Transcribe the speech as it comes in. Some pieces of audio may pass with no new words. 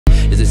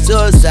Is it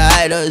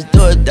suicide or it's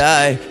do or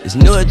die? It's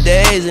newer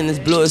days and it's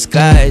bluer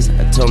skies.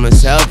 I told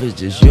myself it's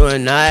just you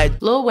and I.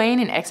 Lil Wayne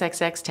and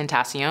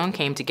XXXTentacion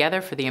came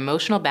together for the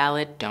emotional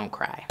ballad Don't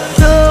Cry.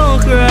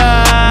 Don't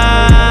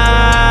cry.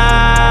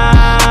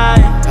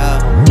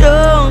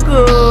 Don't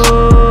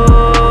go.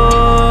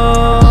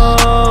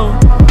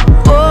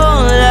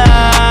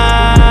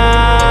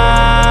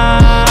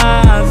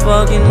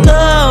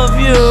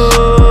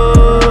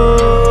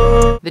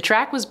 The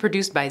track was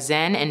produced by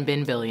Zen and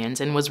Ben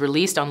Billions and was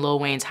released on Lil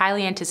Wayne's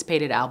highly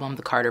anticipated album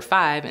The Carter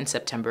 5 in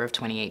September of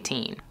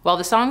 2018. While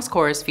the song's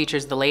chorus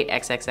features the late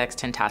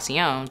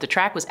XXXTentacion, the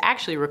track was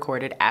actually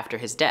recorded after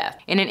his death.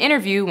 In an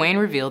interview, Wayne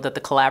revealed that the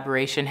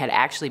collaboration had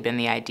actually been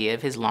the idea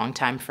of his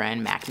longtime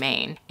friend Mac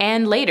Maine.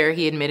 And later,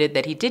 he admitted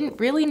that he didn't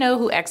really know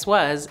who X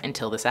was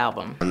until this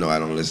album. I know I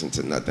don't listen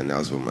to nothing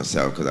else with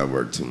myself because I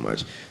work too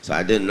much. So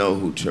I didn't know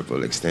who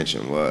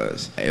XXXTentacion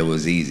was. It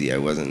was easy.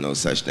 It wasn't no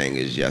such thing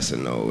as yes or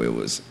no. It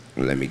was,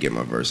 let me get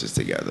my verses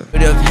together.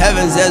 But if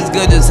heaven's as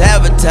good as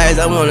advertised,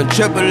 I want a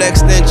triple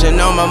extension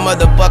on my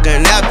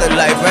motherfucking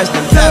afterlife. Rest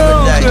in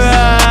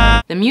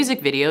paradise. The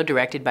music video,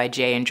 directed by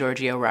Jay and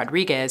Giorgio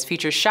Rodriguez,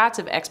 features shots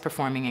of X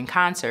performing in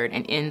concert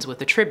and ends with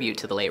a tribute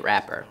to the late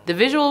rapper. The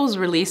visual was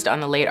released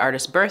on the late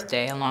artist's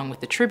birthday, along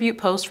with the tribute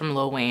post from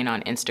Lil Wayne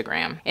on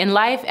Instagram. In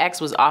life,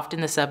 X was often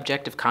the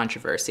subject of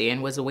controversy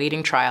and was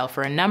awaiting trial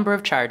for a number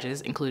of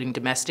charges, including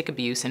domestic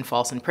abuse and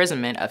false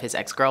imprisonment of his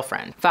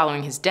ex-girlfriend.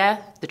 Following his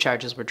death, the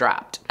charges were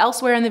dropped.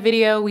 Elsewhere in the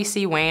video, we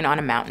see Wayne on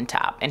a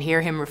mountaintop and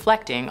hear him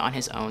reflecting on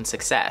his own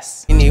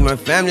success. You need my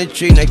family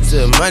tree next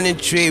to a money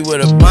tree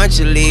with a bunch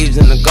of leaves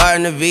in the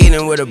Garden of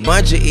Eden with a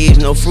bunch of eaves,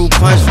 no fruit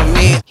punch for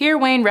me. Here,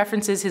 Wayne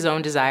references his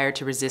own desire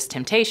to resist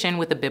temptation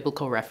with a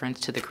biblical reference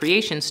to the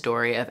creation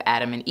story of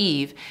Adam and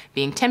Eve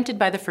being tempted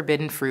by the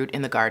forbidden fruit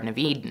in the Garden of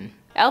Eden.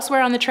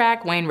 Elsewhere on the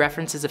track, Wayne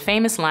references a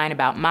famous line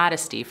about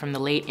modesty from the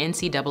late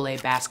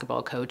NCAA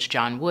basketball coach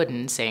John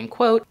Wooden, saying,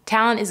 quote,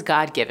 "Talent is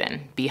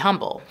God-given, be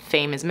humble.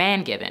 Fame is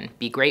man-given,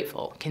 be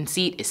grateful.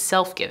 Conceit is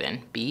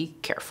self-given, be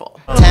careful."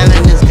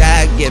 Talent is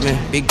God-given,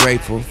 be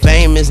grateful.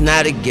 Fame is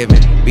not a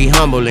given, be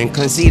humble. And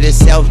conceit is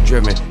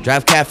self-driven,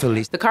 drive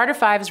carefully. The Carter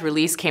 5's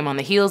release came on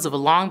the heels of a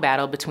long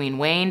battle between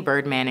Wayne,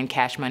 Birdman, and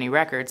Cash Money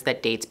Records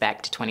that dates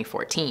back to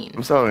 2014.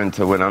 I'm so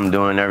into what I'm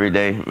doing every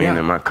day,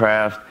 meaning my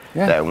craft,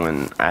 that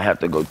when I have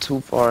to go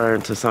too far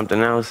into something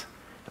else,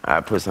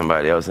 I put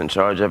somebody else in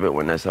charge of it.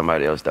 When there's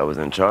somebody else that was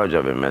in charge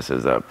of it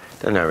messes up,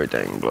 then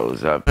everything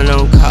blows up. I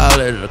don't call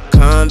it a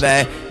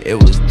comeback. It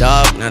was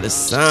dark, now the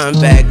sun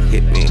back.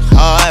 Hit me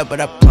hard, but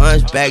I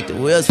punched back. The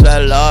wheels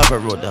fell off, I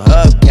wrote the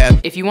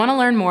hubcap. If you want to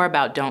learn more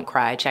about Don't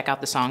Cry, check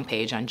out the song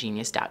page on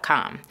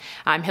Genius.com.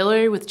 I'm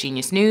Hillary with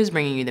Genius News,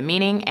 bringing you the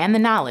meaning and the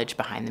knowledge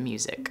behind the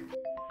music.